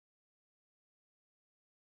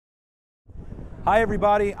Hi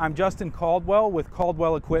everybody, I'm Justin Caldwell with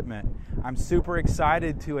Caldwell Equipment. I'm super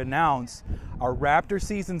excited to announce our Raptor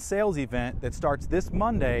season sales event that starts this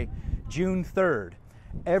Monday, June 3rd.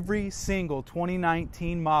 Every single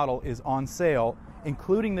 2019 model is on sale,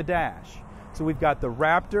 including the dash. So we've got the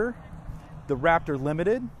Raptor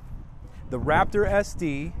Limited, the Raptor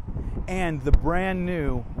SD, and the brand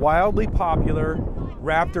new, wildly popular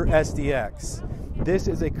Raptor SDX. This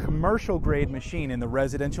is a commercial grade machine in the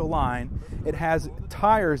residential line. It has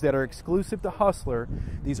tires that are exclusive to Hustler.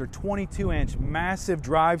 These are 22-inch massive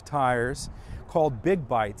drive tires called Big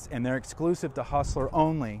Bites, and they're exclusive to Hustler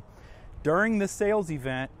only. During the sales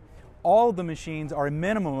event, all of the machines are a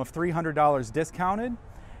minimum of $300 discounted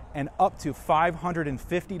and up to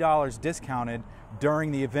 $550 discounted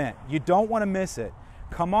during the event. You don't want to miss it.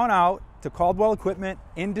 Come on out to Caldwell Equipment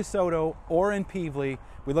in DeSoto or in Peevely.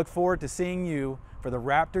 We look forward to seeing you for the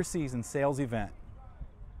Raptor season sales event.